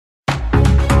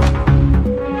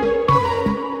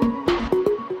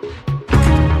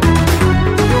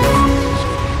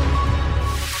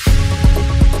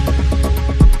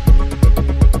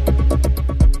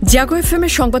জাগো FM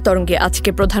এর সংবাদ তরঙ্গে আজকে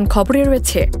প্রধান খবরে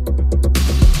রয়েছে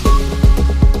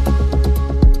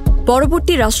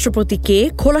পরবর্তী রাষ্ট্রপতিকে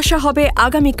খোলাসা হবে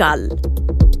আগামীকাল,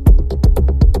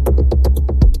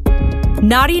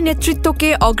 নারী নেতৃত্বকে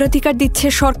অগ্রাধিকার দিচ্ছে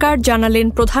সরকার জানালেন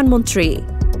প্রধানমন্ত্রী।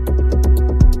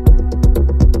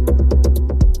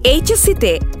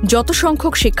 এইচএসসিতে যত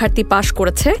সংখ্যক শিক্ষার্থী পাশ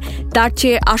করেছে তার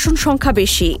চেয়ে আসন সংখ্যা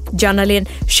বেশি জানালেন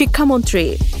শিক্ষামন্ত্রী।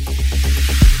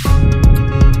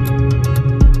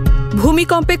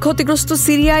 ভূমিকম্পে ক্ষতিগ্রস্ত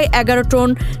সিরিয়ায় 11 টন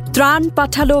ত্রাণ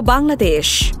পাঠালো বাংলাদেশ।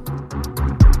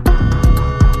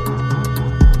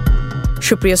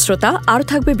 সুপ্রিয় শ্রোতা, আরও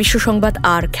থাকবে বিশ্ব সংবাদ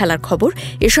আর খেলার খবর।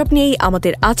 এসব নিয়েই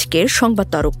আমাদের আজকের সংবাদ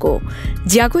তরঙ্গ।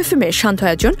 জাগো এফএম এর শান্ত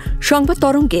আয়োজন সংবাদ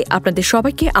তরঙ্গে আপনাদের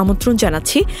সবাইকে আমন্ত্রণ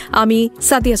জানাচ্ছি। আমি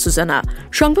সাদিয়া সুজানা।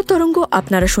 সংবাদ তরঙ্গ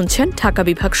আপনারা শুনছেন ঢাকা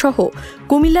বিভাগ সহ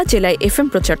কুমিল্লা জেলায় এফএম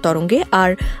প্রচার তরঙ্গে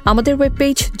আর আমাদের ওয়েব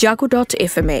পেজ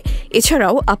jago.fm এ।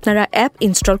 এছাড়াও আপনারা অ্যাপ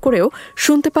ইনস্টল করেও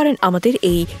শুনতে পারেন আমাদের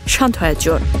এই শান্ত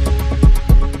আয়োজন।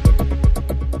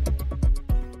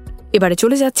 এবারে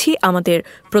চলে যাচ্ছি আমাদের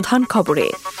প্রধান খবরে।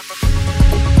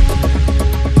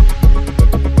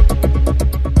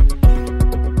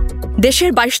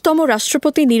 দেশের 22তম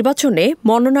রাষ্ট্রপতি নির্বাচনে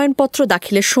মনোনয়নপত্র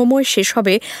দাখিলের সময় শেষ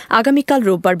হবে আগামীকাল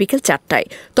রোববার বিকেল 4টায়।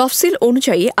 তফসিল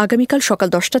অনুযায়ী আগামীকাল সকাল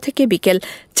 10টা থেকে বিকেল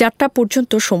 4টা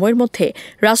পর্যন্ত সময়ের মধ্যে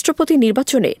রাষ্ট্রপতি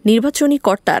নির্বাচনে নির্বাচনী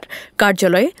কর্তার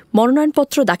কার্যালয়ে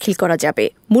মনোনয়নপত্র দাখিল করা যাবে।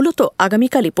 মূলত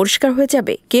আগামীকালই পরিষ্কার হয়ে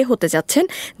যাবে কে হতে যাচ্ছেন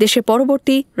দেশের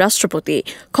পরবর্তী রাষ্ট্রপতি।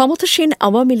 ক্ষমতাসীন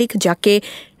আওয়ামী লীগ যাকে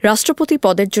রাষ্ট্রপতি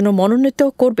পদের জন্য মনোনীত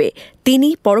করবে তিনি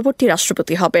পরবর্তী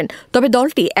রাষ্ট্রপতি হবেন। তবে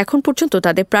দলটি এখন পর্যন্ত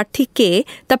তাদের প্রার্থী কে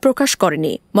তা প্রকাশ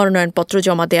করেনি। মনোনয়নপত্র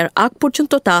জমা দেওয়ার আগ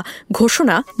পর্যন্ত তা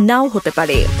ঘোষণা নাও হতে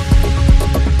পারে।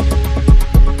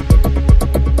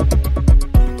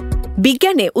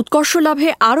 বিজ্ঞানে উৎকর্ষ লাভে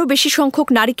আরও বেশি সংখ্যক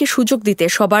নারীকে সুযোগ দিতে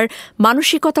সবার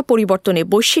মানসিকতা পরিবর্তনে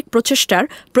বৈশ্বিক প্রচেষ্টার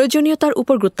প্রয়োজনীয়তার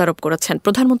উপর গুরুত্বারোপ করেছেন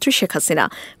প্রধানমন্ত্রী শেখ হাসিনা।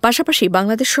 পাশাপাশি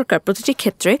বাংলাদেশ সরকার প্রতিটি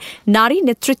ক্ষেত্রে নারী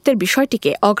নেতৃত্বের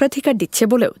বিষয়টিকে অগ্রাধিকার দিচ্ছে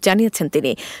বলেও জানিয়েছেন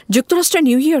তিনি। যুক্তরাষ্ট্রের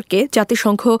নিউ ইয়র্কে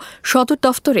জাতিসংঘ সদর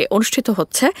দফতরে অনুষ্ঠিত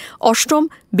হচ্ছে 8ম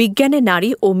বিজ্ঞানে নারী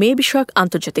ও মেয়ে বিষয়ক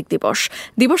আন্তর্জাতিক দিবস।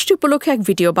 দিবসটি উপলক্ষে এক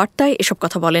ভিডিও বার্তায় এসব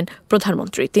কথা বলেন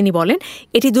প্রধানমন্ত্রী। তিনি বলেন,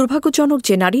 এটি দুর্ভাগ্যজনক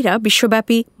যে নারীরা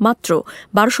বিশ্বব্যাপী মাত্র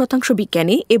 12%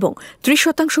 বিজ্ঞানী এবং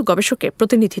 30% গবেষকের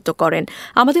প্রতিনিধিত্ব করেন।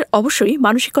 আমাদের অবশ্যই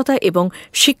মানসিকতা এবং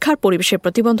শিক্ষার পরিবেশের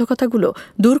প্রতিবন্ধকতাগুলো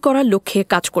দূর করার লক্ষ্যে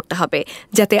কাজ করতে হবে,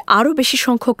 যাতে আরও বেশি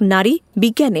সংখ্যক নারী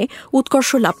বিজ্ঞানে উৎকর্ষ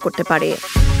লাভ করতে পারে।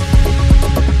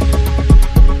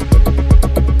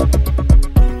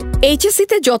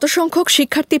 এইচএসসিতে যত সংখ্যক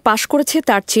শিক্ষার্থী পাশ করেছে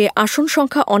তার চেয়ে আসন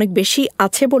সংখ্যা অনেক বেশি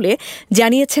আছে বলে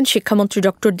জানিয়েছেন শিক্ষামন্ত্রী ড.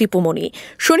 দীপু মনি।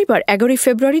 শনিবার 11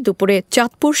 ফেব্রুয়ারি দুপুরে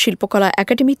চাঁদপুর শিল্পকলা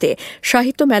একাডেমিতে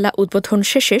সাহিত্য মেলা উদ্বোধন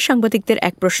শেষে সাংবাদিকদের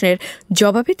এক প্রশ্নের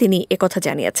জবাবে তিনি একথা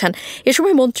জানিয়েছেন। এ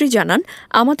সময় মন্ত্রী জানান,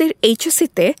 আমাদের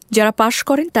এইচএসসিতে যারা পাশ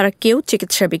করেন তারা কেউ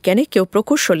চিকিৎসা বিজ্ঞানে, কেউ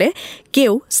প্রকৌশলে,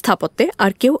 কেউ স্থাপত্যে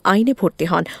আর কেউ আইনে ভর্তি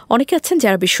হন। অনেকে আছেন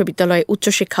যারা বিশ্ববিদ্যালয়ে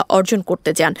উচ্চশিক্ষা অর্জন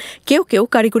করতে যান, কেউ কেউ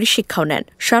কারিগরি শিক্ষাও নেন।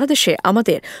 সারা দেশে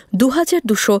আমাদের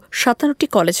 2257টি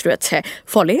কলেজ রয়েছে,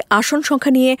 ফলে আসন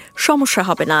সংখ্যা নিয়ে সমস্যা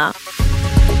হবে না।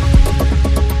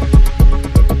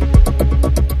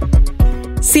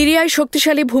 সিরিয়ায়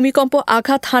শক্তিশালী ভূমিকম্প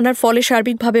আঘাত হানার ফলে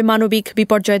সার্বিকভাবে মানবিক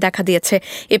বিপর্যয় দেখা দিয়েছে।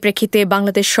 এ প্রেক্ষিতে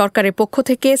বাংলাদেশ সরকারের পক্ষ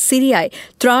থেকে সিরিয়ায়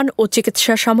ত্রাণ ও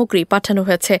চিকিৎসা সামগ্রী পাঠানো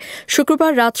হয়েছে।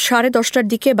 শুক্রবার রাত 10:30টার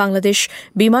দিকে বাংলাদেশ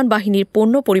বিমান বাহিনীর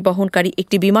পণ্য পরিবহনকারী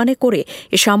একটি বিমানে করে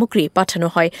এ সামগ্রী পাঠানো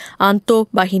হয়।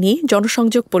 আন্তঃবাহিনী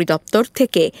জনসংযোগ পরিদপ্তর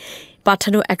থেকে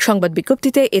পাঠানো এক সংবাদ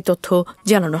বিজ্ঞপ্তিতে এ তথ্য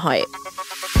জানানো হয়।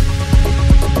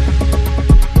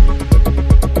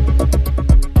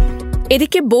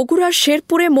 এদিকে বগুড়ার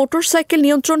শেরপুরে মোটরসাইকেল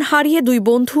নিয়ন্ত্রণ হারিয়ে 2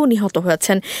 বন্ধু নিহত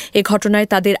হয়েছেন। এ ঘটনায়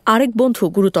তাদের আরেক বন্ধু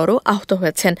গুরুতর আহত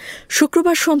হয়েছেন।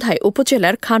 শুক্রবার সন্ধ্যায়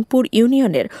উপজেলার খানপুর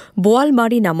ইউনিয়নের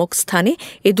বোয়ালমারি নামক স্থানে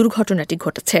এ দুর্ঘটনাটি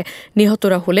ঘটেছে।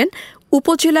 নিহতরা হলেন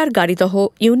উপজেলার গাড়িদহ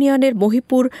ইউনিয়নের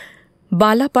মহিপুর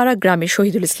বালাপাড়া গ্রামের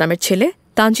শহীদুল ইসলামের ছেলে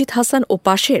তানজিদ হাসান ও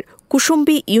পাশের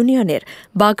কুসুম্বি ইউনিয়নের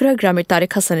বাগড়া গ্রামের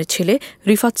তারেক হাসানের ছেলে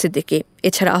রিফাত সিদ্দিকী।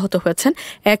 এছাড়া আহত হয়েছেন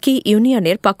একই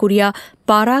ইউনিয়নের পাকুড়িয়া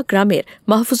পাড়া গ্রামের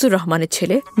মাহফুজুর রহমানের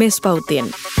ছেলে মেসবাউদ্দিন।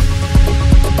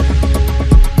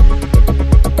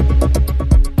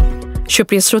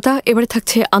 সুপ্রিয় শ্রোতা, এবারে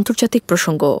থাকছে আন্তর্জাতিক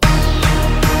প্রসঙ্গ।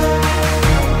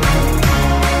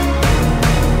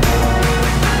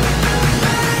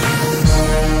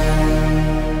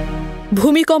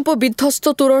 ভূমিকম্প বিধ্বস্ত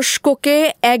তুরস্ককে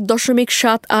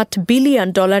 $1.78 বিলিয়ন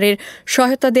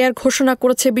সহায়তা দেওয়ার ঘোষণা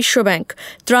করেছে বিশ্বব্যাংক।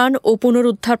 ত্রাণ ও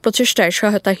পুনরুদ্ধার প্রচেষ্টায়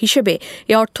সহায়তা হিসেবে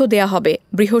এ অর্থ দেয়া হবে।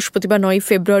 বৃহস্পতিবার 9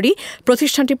 ফেব্রুয়ারি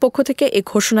প্রতিষ্ঠানটির পক্ষ থেকে এ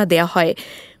ঘোষণা দেয়া হয়।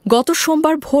 গত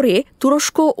সোমবার ভোরে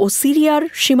তুরস্ক ও সিরিয়ার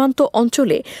সীমান্ত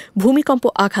অঞ্চলে ভূমিকম্প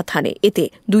আঘাত হানে। এতে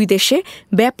দুই দেশে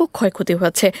ব্যাপক ক্ষয়ক্ষতি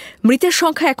হয়েছে। মৃতের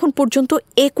সংখ্যা এখন পর্যন্ত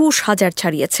 ২১,০০০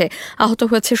 ছাড়িয়েছে। আহত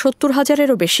হয়েছে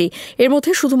 ৭০,০০০-এরও বেশি। এর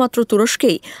মধ্যে শুধুমাত্র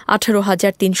তুরস্কেই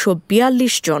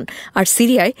 ১৮,৩৪২ জন আর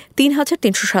সিরিয়ায়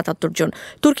 ৩,৩৭৭ জন।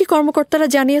 তুর্কি কর্মকর্তারা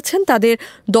জানিয়েছেন তাদের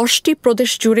 ১০টি প্রদেশ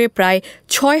জুড়ে প্রায়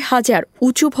 ৬,০০০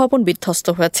 উঁচু ভবন বিধ্বস্ত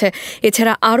হয়েছে।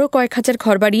 এছাড়া আরও কয়েক হাজার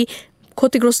ঘরবাড়ি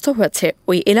ক্ষতিগ্রস্ত হয়েছে।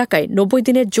 ওই এলাকায় ৯০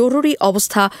 দিনের জরুরি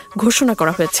অবস্থা ঘোষণা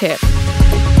করা হয়েছে।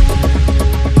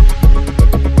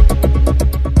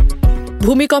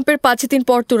 ভূমিকম্পের ৫ দিন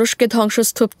পর তুরস্কে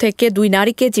ধ্বংসস্তূপ থেকে ২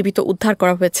 নারীকে জীবিত উদ্ধার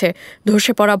করা হয়েছে।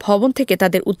 ধসে পড়া ভবন থেকে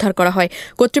তাদের উদ্ধার করা হয়।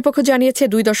 কর্তৃপক্ষ জানিয়েছে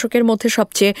 ২ দশকের মধ্যে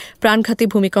সবচেয়ে প্রাণঘাতী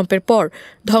ভূমিকম্পের পর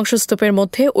ধ্বংসস্তূপের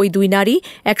মধ্যে ওই ২ নারী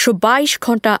 ১২২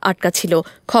 ঘণ্টা আটকা ছিল।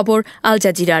 খবর আল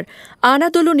জাজিরার।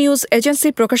 আনাদোলু নিউজ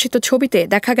এজেন্সির প্রকাশিত ছবিতে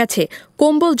দেখা গেছে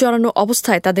কম্বল জড়ানো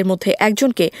অবস্থায় তাদের মধ্যে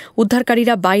একজনকে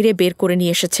উদ্ধারকারীরা বাইরে বের করে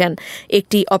নিয়ে এসেছেন।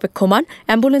 একটি অপেক্ষমান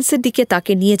অ্যাম্বুলেন্সের দিকে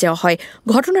তাকে নিয়ে যাওয়া হয়।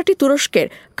 ঘটনাটি তুরস্কের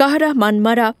কাহরা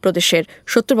মানমারা প্রদেশের।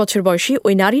 ৭০ বছর বয়সী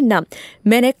ওই নারীর নাম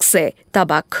মেনেকসে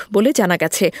তাবাক বলে জানা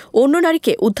গেছে। অন্য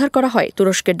নারীকে উদ্ধার করা হয়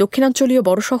তুরস্কের দক্ষিণাঞ্চলীয়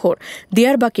বড় শহর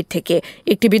দিয়ারবাকির থেকে।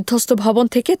 একটি বিধ্বস্ত ভবন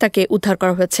থেকে তাকে উদ্ধার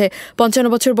করা হয়েছে। ৫৫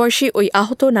 বছর বয়সী ওই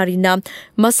আহত নারীর নাম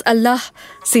মাসআল্লাহ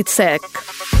সিদসেক।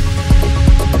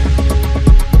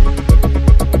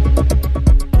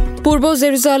 পূর্ব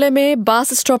জেরুজালেমে বাস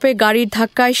স্টপে গাড়ির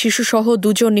ধাক্কায় শিশুসহ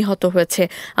 ২ জন নিহত হয়েছে।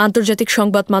 আন্তর্জাতিক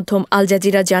সংবাদ মাধ্যম আল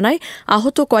জাজিরা জানায়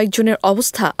আহত কয়েকজনের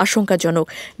অবস্থা আশঙ্কাজনক।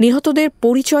 নিহতদের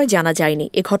পরিচয় জানা যায়নি।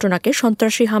 এ ঘটনাকে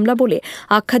সন্ত্রাসী হামলা বলে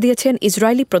আখ্যা দিয়েছেন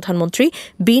ইসরায়েলি প্রধানমন্ত্রী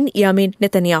বিন ইয়ামিন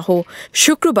নেতানিয়াহু।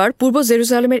 শুক্রবার পূর্ব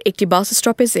জেরুজালেমের একটি বাস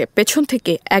স্টপেজে পেছন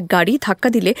থেকে এক গাড়ি ধাক্কা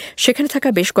দিলে সেখানে থাকা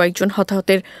বেশ কয়েকজন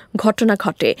হতাহতের ঘটনা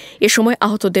ঘটে। এ সময়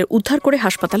আহতদের উদ্ধার করে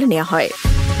হাসপাতালে নেওয়া হয়।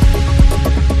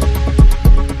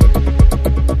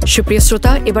 সুপ্রিয়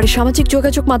শ্রোতা, এবারে সামাজিক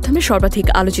যোগাযোগ মাধ্যমে সর্বাধিক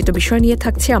আলোচিত বিষয় নিয়ে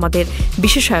থাকছে আমাদের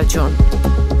বিশেষ আয়োজন।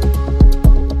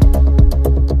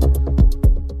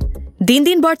 দিন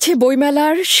দিন বাড়ছে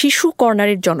বইমেলার শিশু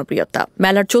কর্নারের জনপ্রিয়তা।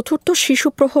 মেলার চতুর্থ শিশু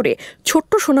প্রহরে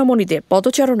ছোট্ট সোনামণিদের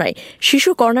পদচারণায় শিশু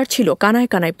কর্নার ছিল কানায়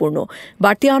কানায় পূর্ণ।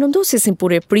 বাড়তি আনন্দ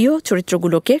সিসিমপুরের প্রিয়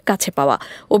চরিত্রগুলোকে কাছে পাওয়া।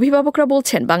 অভিভাবকরা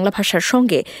বলছেন বাংলা ভাষার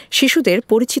সঙ্গে শিশুদের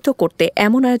পরিচিত করতে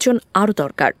এমন আয়োজন আরও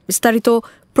দরকার। বিস্তারিত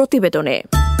প্রতিবেদনে।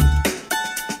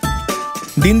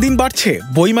 দিন দিন বাড়ছে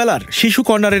বইমেলার শিশু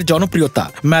কর্নারের জনপ্রিয়তা।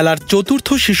 মেলার চতুর্থ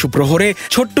শিশু প্রহরে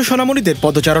ছোট্ট সোনামণিদের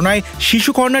পদচারণায়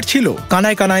শিশু কর্নার ছিল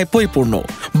কানায় কানায় পরিপূর্ণ।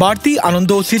 বাড়তি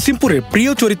আনন্দ সিসিমপুরের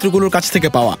প্রিয় চরিত্রগুলোর কাছ থেকে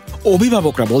পাওয়া।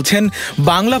 অভিভাবকরা বলছেন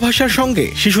বাংলা ভাষার সঙ্গে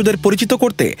শিশুদের পরিচিত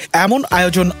করতে এমন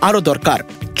আয়োজন আরও দরকার।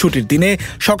 ছুটির দিনে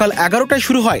সকাল 11টায়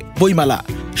শুরু হয় বইমেলা।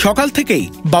 সকাল থেকেই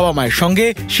বাবা মায়ের সঙ্গে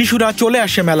শিশুরা চলে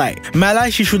আসে মেলায়।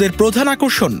 মেলায় শিশুদের প্রধান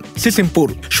আকর্ষণ সিসিমপুর।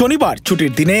 শনিবার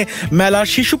ছুটির দিনে মেলার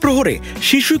শিশু প্রহরে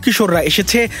শিশু কিশোররা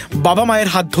এসেছে বাবা মায়ের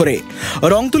হাত ধরে।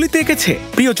 রং তুলিতে এঁকেছে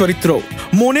প্রিয় চরিত্র।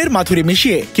 মনের মাধুরী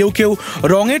মিশিয়ে কেউ কেউ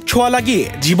রঙের ছোঁয়া লাগিয়ে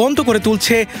জীবন্ত করে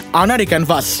তুলছে আনাড়ি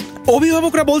ক্যানভাস।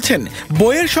 অভিভাবকরা বলছেন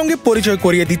বইয়ের সঙ্গে পরিচয়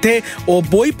করিয়ে দিতে ও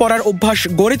বই পড়ার অভ্যাস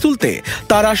গড়ে তুলতে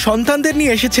তারা সন্তানদের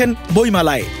নিয়ে এসেছেন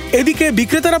বইমেলায়। এদিকে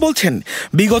বিক্রেতারা বলছেন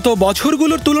বিগত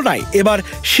বছরগুলোর তুলনায় এবার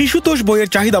শিশুতোষ বইয়ের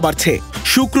চাহিদা বাড়ছে।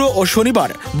 শুক্র ও শনিবার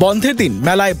বন্ধের দিন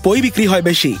মেলায় বই বিক্রি হয়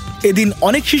বেশি। এদিন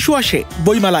অনেক শিশু আসে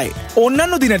বইমেলায়।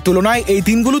 অন্যান্য দিনের তুলনায় এই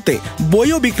দিনগুলোতে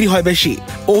বইও বিক্রি হয় বেশি।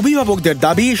 অভিভাবকদের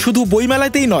দাবি শুধু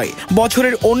বইমেলাতেই নয়,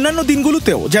 বছরের অন্যান্য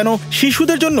দিনগুলোতেও যেন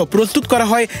শিশুদের জন্য প্রস্তুত করা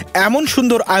হয় এমন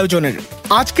সুন্দর আয়োজনের।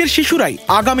 আজকের শিশুরাই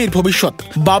আগামীর ভবিষ্যৎ।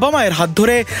 বাবা মায়ের হাত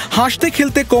ধরে হাসতে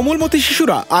খেলতে কোমলমতি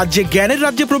শিশুরা আজ যে জ্ঞানের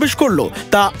রাজ্যে প্রবেশ করলো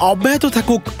তা অব্যাহত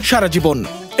থাকুক সারা জীবন।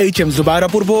 HM জুবায়ের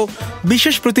অপূর্ব,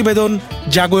 বিশেষ প্রতিবেদন,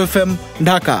 জাগো FM,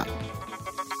 ঢাকা।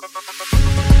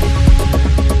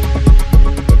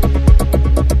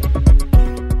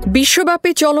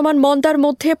 বিশ্বব্যাপী চলমান মন্দার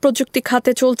মধ্যে প্রযুক্তি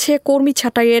খাতে চলছে কর্মী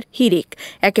ছাঁটাইয়ের হিড়িক।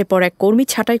 একের পর এক কর্মী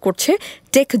ছাঁটাই করছে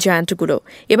টেক জায়ান্টগুলো।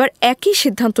 এবার একই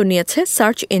সিদ্ধান্ত নিয়েছে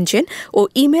সার্চ ইঞ্জিন ও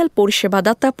ইমেল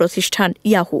পরিষেবাদাতা প্রতিষ্ঠান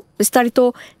ইয়াহু। বিস্তারিত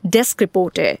ডেস্ক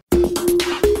রিপোর্টে।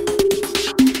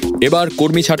 এবার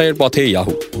কর্মী ছাঁটাইয়ের পথে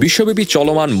ইয়াহু। বিশ্বব্যাপী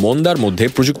চলমান মন্দার মধ্যে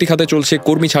প্রযুক্তি খাতে চলছে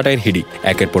কর্মী ছাঁটাইয়ের হিড়িক।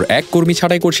 একের পর এক কর্মী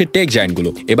ছাঁটাই করছে টেক জায়ান্টগুলো।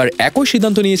 এবার একই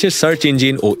সিদ্ধান্ত নিয়েছে সার্চ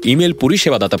ইঞ্জিন ও ইমেল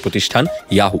পরিষেবাদাতা প্রতিষ্ঠান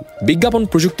ইয়াহু। বিজ্ঞাপন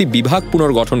প্রযুক্তি বিভাগ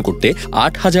পুনর্গঠন করতে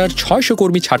 ৮,৬০০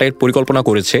 কর্মী ছাঁটাইয়ের পরিকল্পনা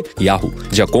করেছে ইয়াহু,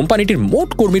 যা কোম্পানিটির মোট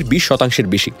কর্মীর ২০%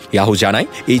 বেশি। ইয়াহু জানায়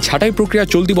এই ছাঁটাই প্রক্রিয়া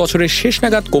চলতি বছরের শেষ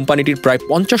নাগাদ কোম্পানিটির প্রায়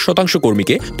 ৫০%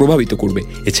 কর্মীকে প্রভাবিত করবে।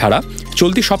 এছাড়া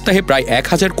চলতি সপ্তাহে প্রায়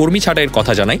 ১,০০০ কর্মী ছাঁটাইয়ের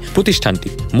কথা জানায় প্রতিষ্ঠানটি।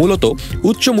 মূলত মূলত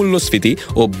উচ্চ মূল্যস্ফীতি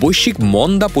ও বৈশ্বিক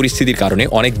মন্দা পরিস্থিতির কারণে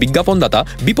অনেক বিজ্ঞাপনদাতা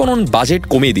বিপণন বাজেট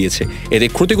কমিয়ে দিয়েছে। এতে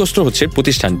ক্ষতিগ্রস্ত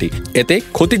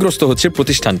হচ্ছে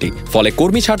প্রতিষ্ঠানটি। ফলে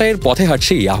কর্মী ছাঁটাইয়ের পথে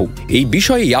হাঁটছে ইয়াহু। এই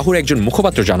বিষয়ে ইয়াহুর একজন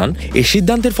মুখপাত্র জানান, এই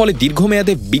সিদ্ধান্তের ফলে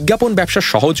দীর্ঘমেয়াদে বিজ্ঞাপন ব্যবসা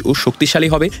সহজ ও শক্তিশালী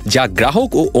হবে, যা গ্রাহক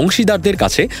ও অংশীদারদের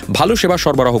কাছে ভালো সেবা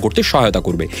সরবরাহ করতে সহায়তা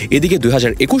করবে। এদিকে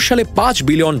 2021 সালে $5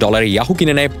 বিলিয়ন ইয়াহু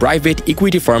কিনে নেয় private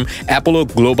equity farm Apollo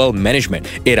global management.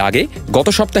 এর আগে গত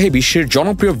সপ্তাহে বিশ্বের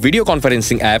জনপ্রিয় ভিডিও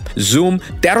কনফারেন্সিং অ্যাপ জুম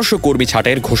 1300 কর্মী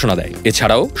ছাঁটাইয়ের ঘোষণা দেয়।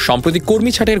 এছাড়াও সম্প্রতি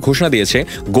কর্মী ছাঁটাইয়ের ঘোষণা দিয়েছে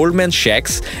গোল্ডম্যান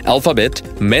স্যাক্স, অ্যালফাবেট,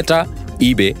 মেটা,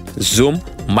 ইবে, জুম,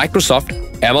 মাইক্রোসফট,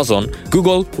 অ্যামাজন,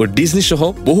 গুগল ও ডিজনি সহ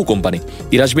বহু কোম্পানি।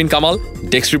 ইরাজ বিন কামাল,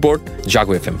 ডেস্ক রিপোর্ট,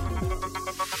 জাগো এফএম।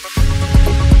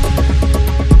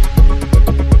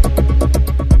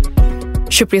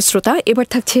 সুপ্রিয় শ্রোতা, এবার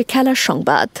থাকছে খেলার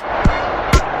সংবাদ।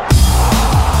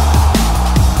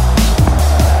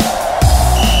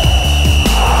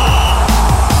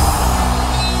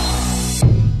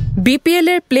 বিপিএল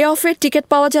এর প্লে অফের টিকিট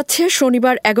পাওয়া যাচ্ছে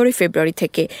শনিবার 11 ফেব্রুয়ারি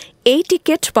থেকে। এই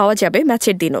টিকিট পাওয়া যাবে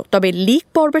ম্যাচের দিনও, তবে লিগ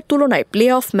পর্বের তুলনায় প্লে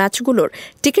অফ ম্যাচগুলোর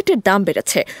টিকিটের দাম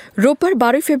বেড়েছে। রোববার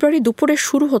 12 ফেব্রুয়ারি দুপুরে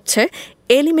শুরু হচ্ছে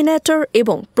এলিমিনেটর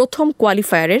এবং প্রথম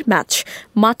কোয়ালিফায়ারের ম্যাচ।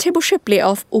 মাঠে বসে প্লে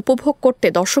অফ উপভোগ করতে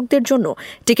দর্শকদের জন্য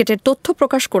টিকিটের তথ্য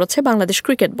প্রকাশ করেছে বাংলাদেশ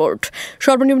ক্রিকেট বোর্ড।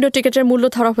 সর্বনিম্ন টিকিটের মূল্য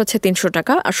ধরা হয়েছে 300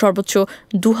 টাকা আর সর্বোচ্চ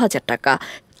 2000 টাকা।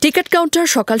 টিকিট কাউন্টার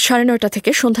সকাল 9:30 থেকে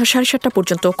সন্ধ্যা 7:30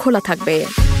 পর্যন্ত খোলা থাকবে।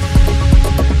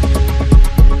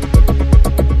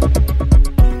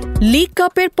 লিগ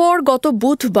কাপের পর গত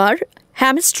বুধবার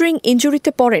হ্যামস্ট্রিং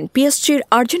ইনজুরিতে পড়েন পিএসজির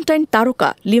আর্জেন্টাইন তারকা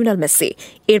লিওনেল মেসি।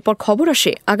 এরপর খবর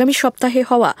আসে আগামী সপ্তাহে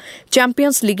হওয়া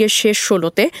চ্যাম্পিয়ন্স লিগের শেষ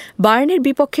 16তে বায়ার্নের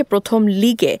বিপক্ষে প্রথম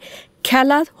লিগে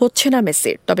খেলা হচ্ছে না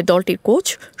মেসির। তবে দলটির কোচ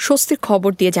স্বস্তির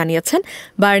খবর দিয়ে জানিয়েছেন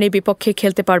বায়ার্নের বিপক্ষে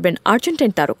খেলতে পারবেন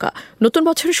আর্জেন্টাইন তারকা। নতুন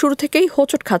বছরের শুরু থেকেই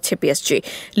হোঁচট খাচ্ছে পিএসজি।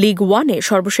 লিগ 1-এ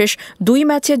সর্বশেষ 2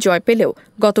 ম্যাচে জয় পেলেও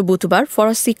গত বুধবার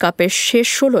ফরাসি কাপের শেষ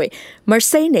 16-য়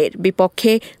মার্সেইনের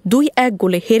বিপক্ষে 2-1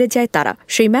 গোলে হেরে যায় তারা।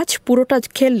 সেই ম্যাচ পুরোটা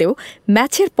খেললেও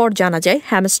ম্যাচের পর জানা যায়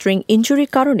হ্যামস্ট্রিং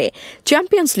ইনজুরির কারণে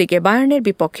চ্যাম্পিয়ন্স লিগে বায়ার্নের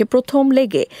বিপক্ষে প্রথম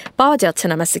লেগে পাওয়া যাচ্ছে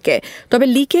না মেসিকে। তবে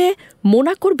লিগে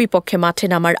মোনাকোর বিপক্ষে মাঠে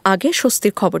নামার আগে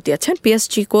স্বস্তির খবর দিয়েছেন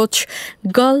পিএসজি কোচ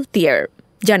গালতিয়ার।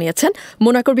 জানিয়েছেন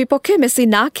মোনাকোর বিপক্ষে মেসি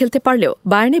না খেলতে পারলেও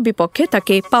বায়ার্নের বিপক্ষে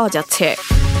তাকে পাওয়া যাচ্ছে।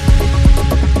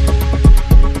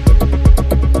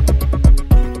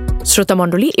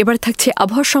 শ্রোতামণ্ডলী, এবার থাকছে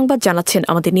আবহাওয়ার সংবাদ, জানাচ্ছেন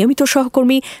আমাদের নিয়মিত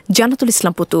সহকর্মী জান্নাতুল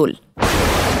ইসলাম পুতুল।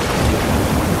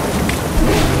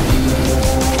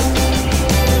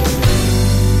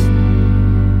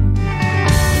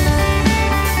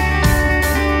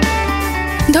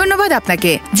 ধন্যবাদ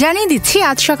আপনাকে। জানিয়ে দিচ্ছি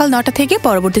আজ সকাল 9টা থেকে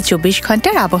পরবর্তী 24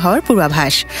 ঘন্টার আবহাওয়ার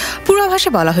পূর্বাভাস। পূর্বাভাসে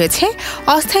বলা হয়েছে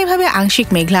অস্থায়ীভাবে আংশিক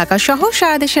মেঘলা আকাশ সহ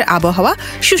সারা দেশের আবহাওয়া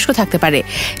শুষ্ক থাকতে পারে।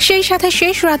 সেই সাথে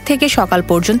শেষ রাত থেকে সকাল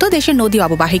পর্যন্ত দেশের নদী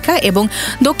অববাহিকা এবং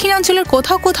দক্ষিণাঞ্চলের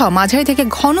কোথাও কোথাও মাঝারি থেকে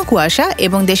ঘন কুয়াশা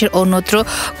এবং দেশের অন্যত্র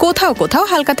কোথাও কোথাও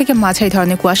হালকা থেকে মাঝারি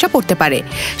ধরনের কুয়াশা পড়তে পারে।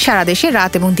 সারা দেশে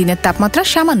রাত এবং দিনের তাপমাত্রা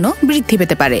সামান্য বৃদ্ধি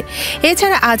পেতে পারে।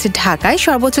 এছাড়া আজ ঢাকায়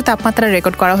সর্বোচ্চ তাপমাত্রা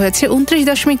রেকর্ড করা হয়েছে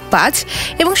 29.5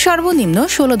 এবং সর্বনিম্ন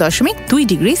 16.2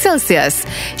 ডিগ্রি সেলসিয়াস।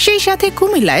 সেই সাথে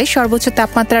কুমিল্লায় সর্বোচ্চ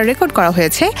তাপমাত্রা রেকর্ড করা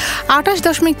হয়েছে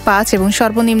 28.5 এবং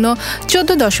সর্বনিম্ন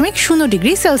 14.0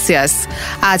 ডিগ্রি সেলসিয়াস।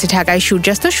 আজ ঢাকায়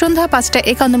সূর্যাস্ত সন্ধ্যা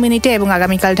 5:51 এবং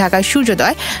আগামীকাল ঢাকায়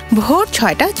সূর্যোদয় ভোর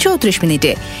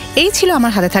 6:34। এই ছিল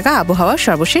আমার হাতে থাকা আবহাওয়ার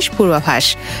সর্বশেষ পূর্বাভাস।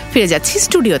 ফিরে যাচ্ছি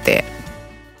স্টুডিওতে।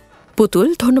 পুতুল,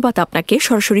 ধন্যবাদ আপনাকে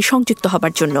সরাসরি সংযুক্ত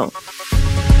হবার জন্য।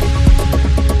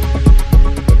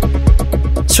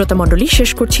 শ্রোতামণ্ডলী,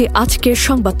 শেষ করছি আজকের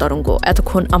সংবাদ তরঙ্গ।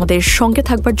 এতক্ষণ আমাদের সঙ্গে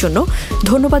থাকবার জন্য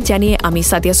ধন্যবাদ জানিয়ে আমি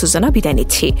সাদিয়া সুজানা বিদায়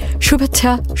নিচ্ছি।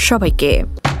 শুভেচ্ছা সবাইকে।